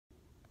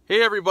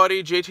Hey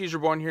everybody, JT's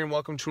Reborn here, and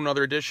welcome to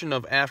another edition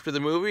of After the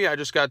Movie. I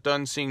just got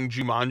done seeing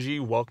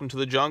Jumanji, Welcome to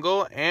the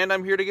Jungle, and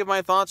I'm here to give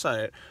my thoughts on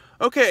it.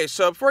 Okay,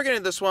 so before I get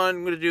into this one,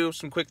 I'm going to do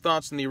some quick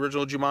thoughts on the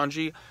original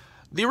Jumanji.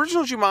 The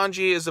original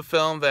Jumanji is a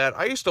film that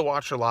I used to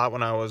watch a lot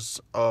when I was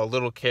a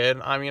little kid.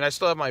 I mean, I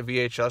still have my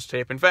VHS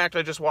tape. In fact,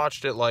 I just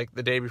watched it like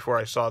the day before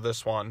I saw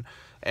this one.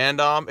 And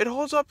it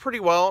holds up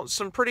pretty well.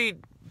 Some pretty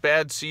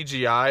bad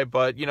CGI,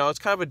 but you know, it's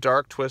kind of a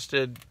dark,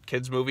 twisted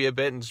kids movie a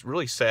bit, and it's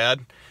really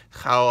sad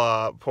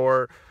how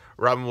poor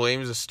Robin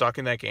Williams is stuck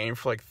in that game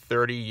for like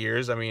 30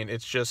 years. I mean,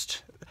 it's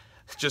just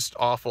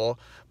awful.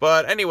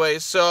 But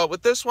anyways, so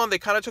with this one, they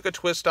kind of took a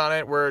twist on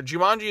it where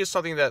Jumanji is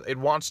something that it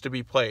wants to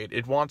be played.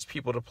 It wants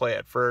people to play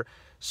it for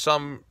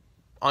some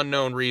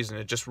unknown reason.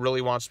 It just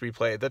really wants to be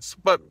played.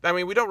 But I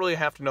mean, we don't really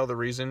have to know the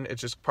reason.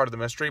 It's just part of the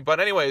mystery. But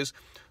anyways,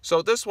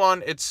 so this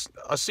one, it's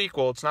a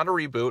sequel. It's not a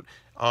reboot.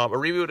 A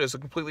reboot is a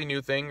completely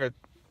new thing.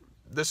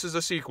 This is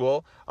a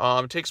sequel.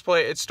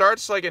 It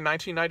starts like in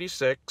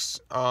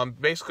 1996.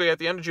 Basically at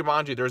the end of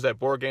Jumanji, there's that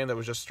board game that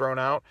was just thrown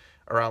out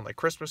around like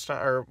Christmas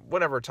time or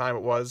whatever time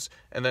it was,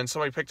 and then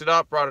somebody picked it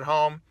up, brought it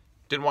home.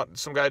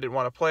 Some guy didn't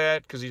want to play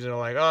it because he's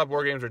like, oh,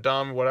 board games are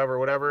dumb,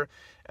 whatever.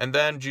 And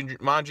then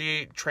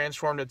Jumanji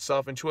transformed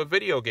itself into a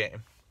video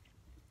game.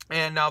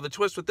 And now the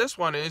twist with this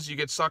one is you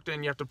get sucked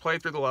in, you have to play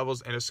through the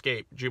levels and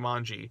escape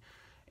Jumanji.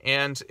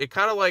 And it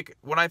kind of like,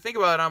 when I think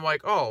about it, I'm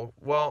like, oh,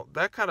 well,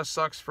 that kind of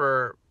sucks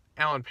for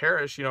Alan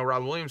Parrish, you know,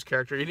 Robin Williams'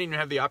 character. He didn't even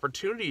have the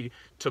opportunity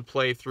to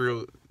play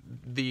through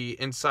the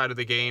inside of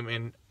the game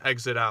and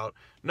exit out.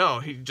 No,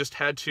 he just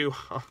had to,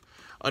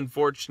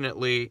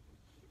 unfortunately,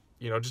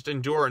 you know, just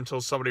endure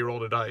until somebody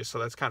rolled a dice, so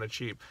that's kind of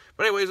cheap.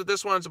 But anyways, with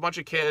this one, it's a bunch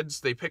of kids.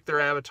 They pick their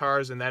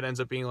avatars, and that ends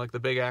up being like the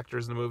big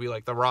actors in the movie,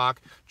 like The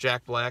Rock,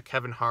 Jack Black,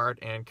 Kevin Hart,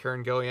 and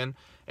Karen Gillan.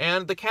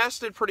 And the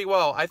cast did pretty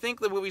well. I think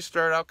the movie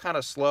started out kind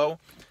of slow,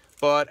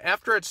 but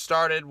after it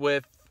started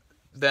with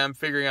them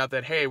figuring out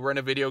that, hey, we're in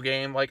a video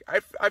game, like,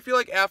 I feel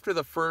like after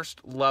the first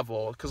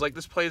level, because, like,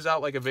 this plays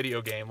out like a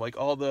video game, like,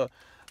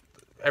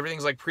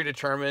 everything's, like,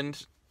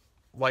 predetermined,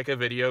 like a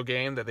video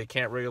game, that they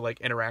can't really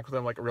like interact with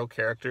them like real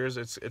characters.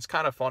 It's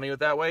kind of funny with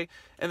that way,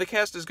 and the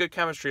cast is good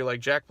chemistry. Like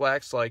Jack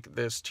Black's like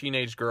this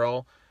teenage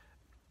girl,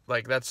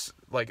 like that's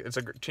like it's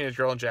a teenage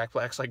girl in Jack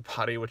Black's like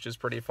body, which is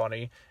pretty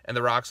funny. And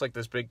The Rock's like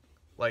this big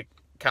like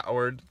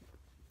coward,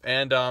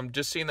 and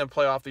just seeing them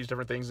play off these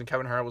different things. And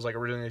Kevin Hart was like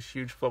originally a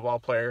huge football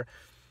player,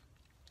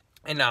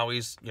 and now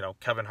he's, you know,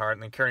 Kevin Hart.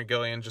 And then Karen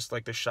Gillan, just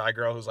like this shy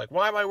girl who's like,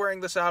 why am I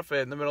wearing this outfit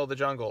in the middle of the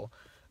jungle?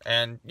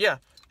 And yeah,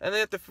 and they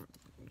have to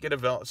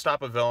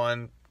stop a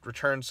villain,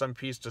 return some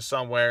piece to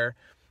somewhere,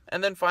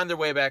 and then find their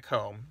way back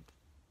home.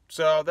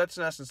 So that's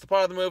in essence the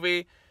plot of the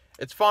movie.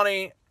 It's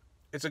funny.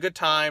 It's a good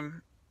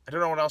time. I don't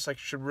know what else I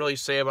should really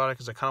say about it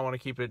because I kind of want to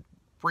keep it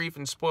brief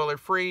and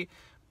spoiler-free.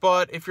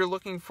 But if you're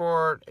looking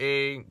for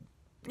a,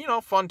 you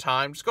know, fun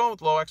time, just go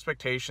with low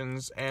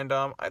expectations, and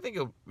I think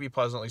you'll be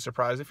pleasantly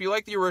surprised. If you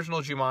like the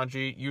original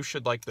Jumanji, you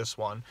should like this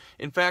one.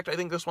 In fact, I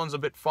think this one's a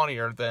bit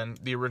funnier than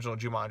the original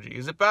Jumanji.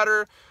 Is it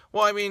better?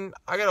 Well, I mean,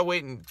 I gotta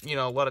wait and, you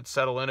know, let it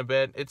settle in a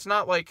bit. It's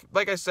not like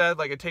I said,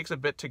 like, it takes a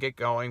bit to get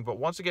going, but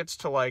once it gets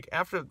to, like,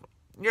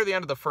 near the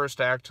end of the first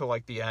act to,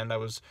 like, the end, I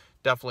was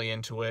definitely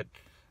into it.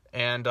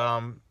 And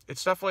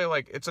it's definitely,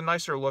 like, it's a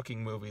nicer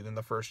looking movie than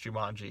the first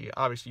Jumanji.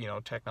 Obviously, you know,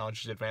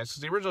 technology's advanced,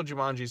 because the original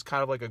Jumanji is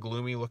kind of like a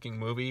gloomy looking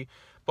movie.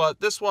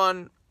 But this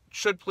one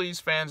should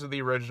please fans of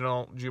the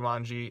original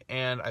Jumanji,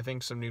 and I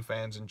think some new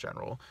fans in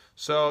general.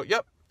 So,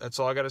 yep, that's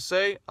all I got to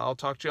say. I'll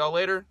talk to y'all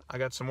later. I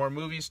got some more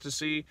movies to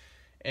see.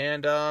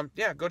 And,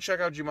 yeah, go check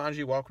out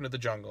Jumanji, Welcome to the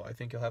Jungle. I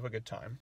think you'll have a good time.